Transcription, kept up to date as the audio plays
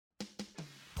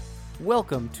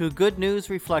Welcome to Good News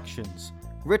Reflections,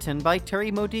 written by Terry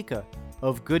Modica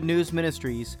of Good News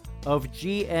Ministries of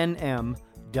GNM.org.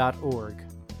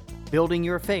 Building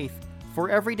your faith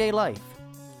for everyday life,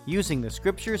 using the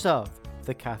scriptures of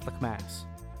the Catholic Mass.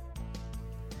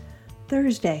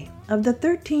 Thursday of the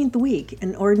 13th week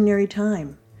in Ordinary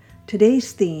Time.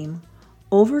 Today's theme,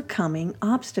 Overcoming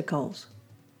Obstacles.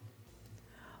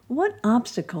 What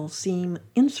obstacles seem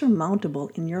insurmountable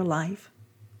in your life,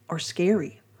 or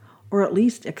scary, or at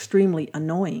least extremely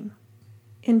annoying?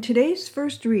 In today's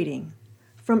first reading,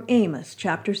 from Amos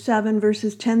chapter 7,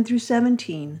 verses 10 through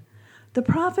 17, the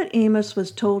prophet Amos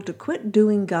was told to quit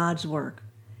doing God's work.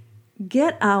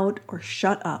 Get out or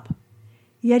shut up.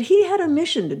 Yet he had a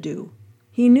mission to do.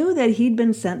 He knew that he'd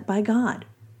been sent by God.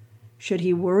 Should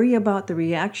he worry about the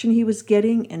reaction he was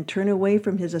getting and turn away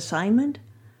from his assignment?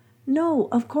 No,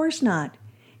 of course not.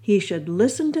 He should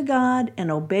listen to God and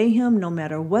obey Him no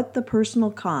matter what the personal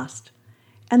cost.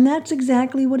 And that's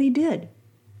exactly what he did.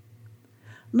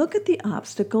 Look at the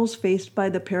obstacles faced by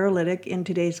the paralytic in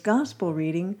today's gospel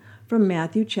reading from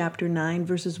Matthew chapter 9,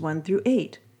 verses 1 through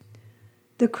 8.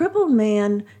 The crippled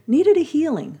man needed a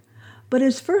healing, but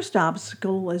his first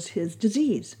obstacle was his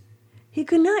disease. He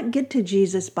could not get to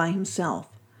Jesus by himself,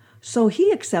 so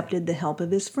he accepted the help of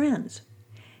his friends.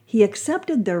 He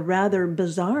accepted their rather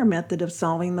bizarre method of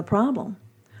solving the problem.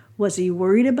 Was he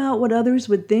worried about what others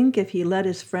would think if he let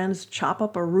his friends chop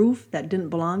up a roof that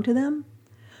didn't belong to them?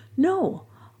 No,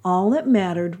 all that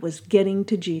mattered was getting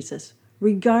to Jesus,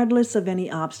 regardless of any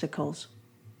obstacles.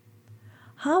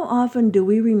 How often do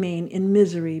we remain in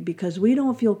misery because we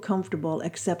don't feel comfortable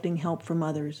accepting help from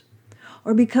others,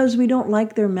 or because we don't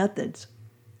like their methods?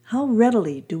 How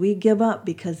readily do we give up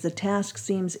because the task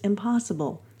seems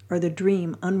impossible or the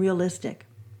dream unrealistic?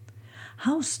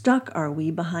 How stuck are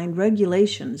we behind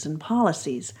regulations and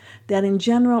policies that in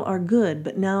general are good,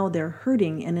 but now they're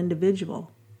hurting an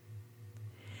individual?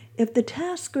 If the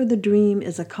task or the dream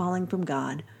is a calling from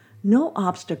God, no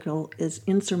obstacle is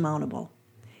insurmountable.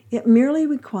 It merely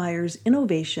requires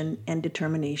innovation and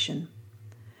determination.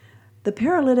 The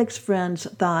paralytic's friends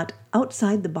thought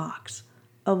outside the box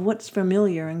of what's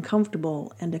familiar and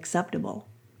comfortable and acceptable.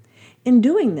 In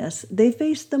doing this, they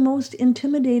faced the most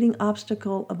intimidating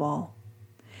obstacle of all.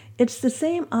 It's the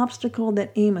same obstacle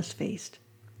that Amos faced.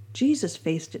 Jesus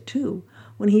faced it too,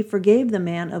 when he forgave the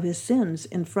man of his sins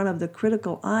in front of the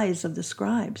critical eyes of the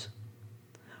scribes.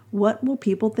 What will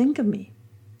people think of me?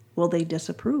 Will they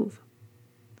disapprove?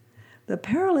 The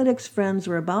paralytic's friends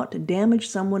were about to damage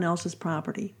someone else's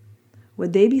property.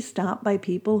 Would they be stopped by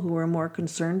people who were more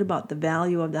concerned about the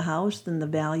value of the house than the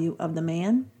value of the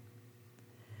man?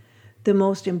 The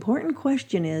most important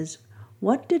question is,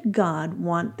 what did God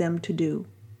want them to do?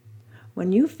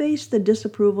 When you face the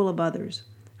disapproval of others,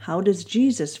 how does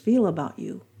Jesus feel about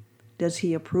you? Does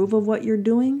he approve of what you're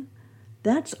doing?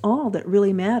 That's all that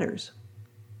really matters.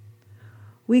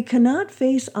 We cannot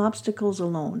face obstacles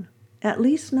alone, at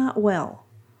least not well.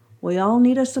 We all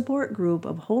need a support group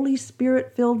of Holy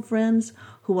Spirit-filled friends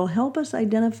who will help us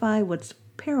identify what's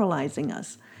paralyzing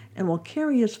us and will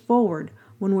carry us forward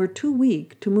when we're too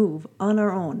weak to move on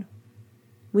our own.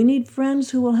 We need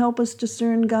friends who will help us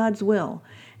discern God's will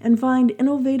and find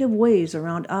innovative ways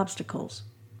around obstacles.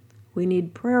 We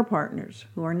need prayer partners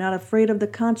who are not afraid of the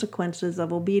consequences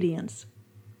of obedience.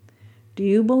 Do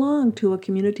you belong to a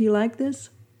community like this?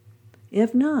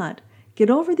 If not, get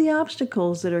over the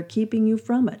obstacles that are keeping you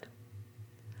from it.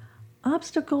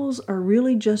 Obstacles are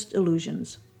really just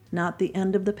illusions, not the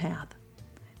end of the path.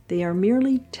 They are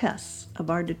merely tests of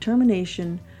our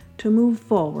determination to move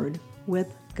forward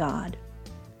with God.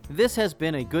 This has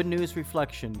been a Good News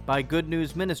Reflection by Good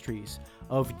News Ministries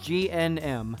of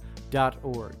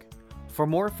GNM.org. For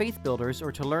more faith builders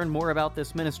or to learn more about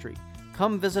this ministry,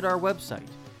 come visit our website.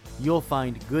 You'll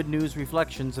find Good News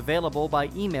Reflections available by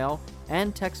email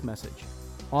and text message,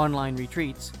 online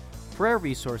retreats, prayer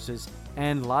resources,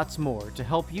 and lots more to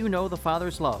help you know the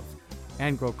Father's love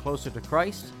and grow closer to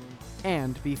Christ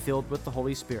and be filled with the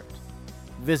Holy Spirit.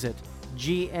 Visit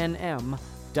gnm.org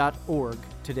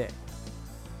today.